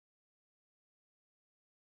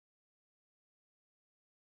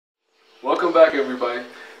Welcome back, everybody.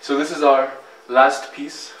 So this is our last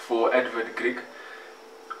piece for Edvard Grieg.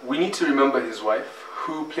 We need to remember his wife,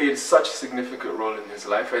 who played such a significant role in his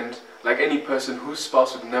life, and like any person, whose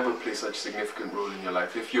spouse would never play such a significant role in your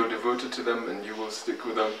life if you're devoted to them and you will stick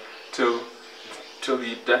with them till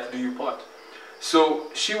the death do you part. So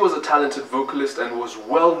she was a talented vocalist and was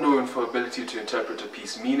well known for her ability to interpret a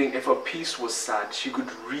piece, meaning if a piece was sad, she could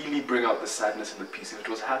really bring out the sadness in the piece. If it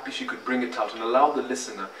was happy, she could bring it out and allow the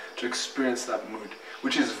listener to experience that mood,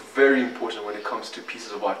 which is very important when it comes to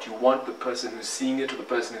pieces of art. You want the person who's seeing it, or the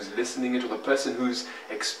person who's listening it, or the person who's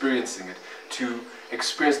experiencing it to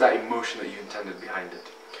experience that emotion that you intended behind it.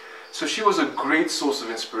 So she was a great source of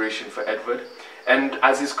inspiration for Edvard, and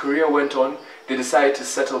as his career went on, they decided to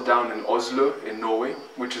settle down in Oslo in Norway,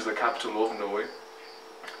 which is the capital of Norway.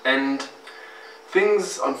 And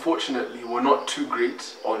things, unfortunately, were not too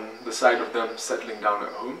great on the side of them settling down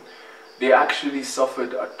at home. They actually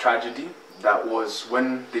suffered a tragedy. That was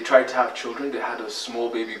when they tried to have children. They had a small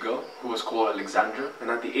baby girl who was called Alexandra, and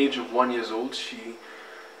at the age of 1 year old, she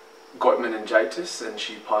got meningitis and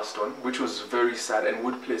she passed on, which was very sad and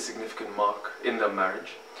would play a significant mark in their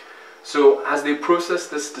marriage. So as they processed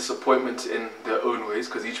this disappointment in their own ways,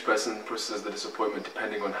 because each person processes the disappointment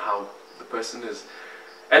depending on how the person is,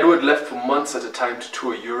 Edvard left for months at a time to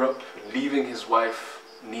tour Europe, leaving his wife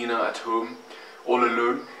Nina at home all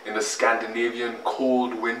alone in the Scandinavian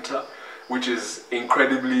cold winter, which is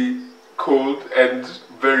incredibly cold and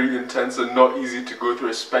very intense and not easy to go through,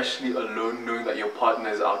 especially alone, knowing that your partner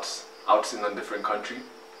is out in a different country.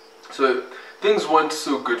 So things weren't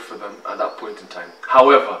so good for them at that point in time.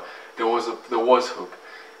 However, there was hope.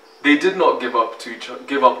 They did not give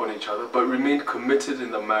up on each other, but remained committed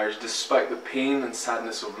in the marriage despite the pain and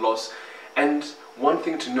sadness of loss. And one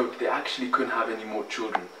thing to note, they actually couldn't have any more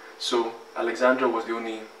children. So Alexandra was the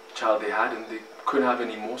only child they had, and they couldn't have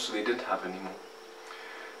any more, so they didn't have any more.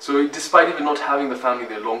 So despite even not having the family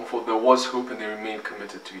they longed for, there was hope and they remained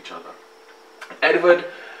committed to each other. Edvard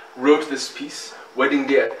wrote this piece, Wedding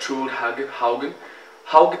Day at Troldhaugen.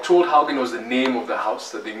 Troldhaugen was the name of the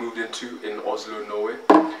house that they moved into in Oslo, Norway.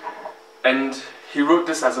 And he wrote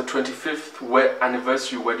this as a 25th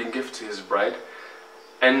anniversary wedding gift to his bride.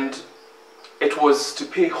 And it was to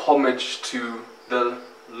pay homage to the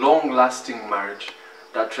long-lasting marriage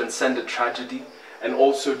that transcended tragedy and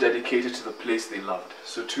also dedicated to the place they loved.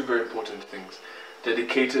 So two very important things.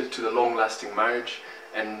 Dedicated to the long-lasting marriage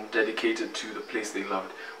and dedicated to the place they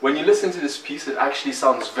loved. When you listen to this piece, it actually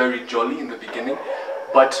sounds very jolly in the beginning,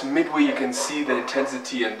 but midway you can see the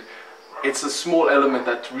intensity, and it's a small element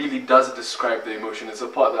that really does describe the emotion. It's a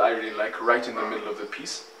part that I really like, right in the middle of the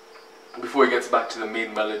piece, before it gets back to the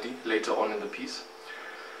main melody later on in the piece.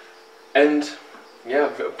 And yeah,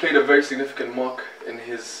 played a very significant mark in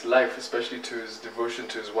his life, especially to his devotion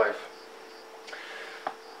to his wife.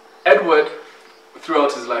 Edvard,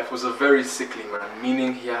 throughout his life, was a very sickly man,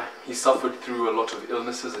 meaning he suffered through a lot of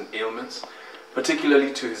illnesses and ailments,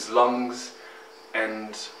 particularly to his lungs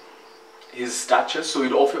and his stature. So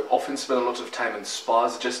he'd often spend a lot of time in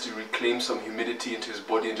spas just to reclaim some humidity into his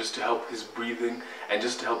body and just to help his breathing and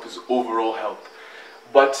just to help his overall health.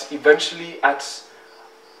 But eventually, at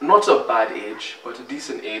not a bad age, but a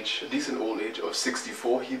decent old age of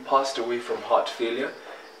 64, he passed away from heart failure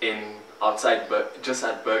just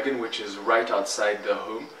at Bergen, which is right outside their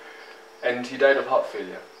home, and he died of heart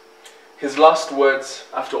failure. His last words,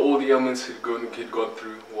 after all the ailments he'd gone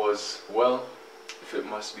through, was, "Well, if it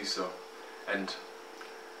must be so." And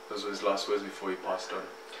those were his last words before he passed on.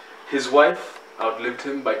 His wife outlived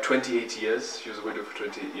him by 28 years. She was a widow for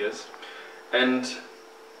 28 years. And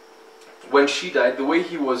when she died, the way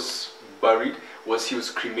he was buried was he was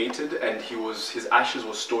cremated, and his ashes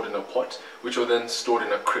were stored in a pot, which were then stored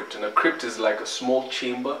in a crypt. And a crypt is like a small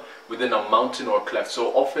chamber within a mountain or a cleft.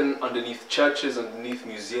 So often underneath churches, underneath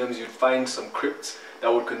museums, you'd find some crypts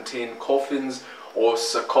that would contain coffins or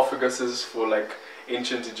sarcophaguses for like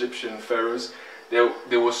ancient Egyptian pharaohs.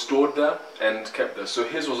 They were stored there and kept there. So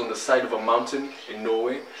his was on the side of a mountain in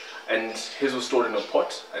Norway, and his was stored in a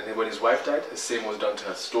pot, and when his wife died, the same was done to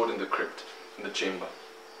her, stored in the crypt, in the chamber.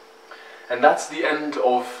 And that's the end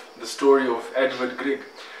of the story of Edvard Grieg.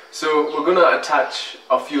 So we're going to attach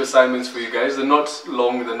a few assignments for you guys. They're not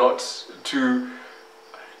long, they're not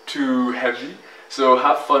too heavy, so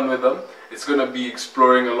have fun with them. It's going to be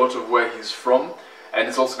exploring a lot of where he's from, and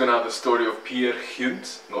it's also going to have the story of Peer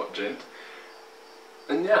Gynt, not Gent.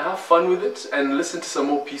 And yeah, have fun with it and listen to some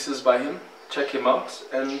more pieces by him. Check him out,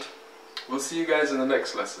 and we'll see you guys in the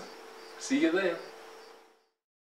next lesson. See you there.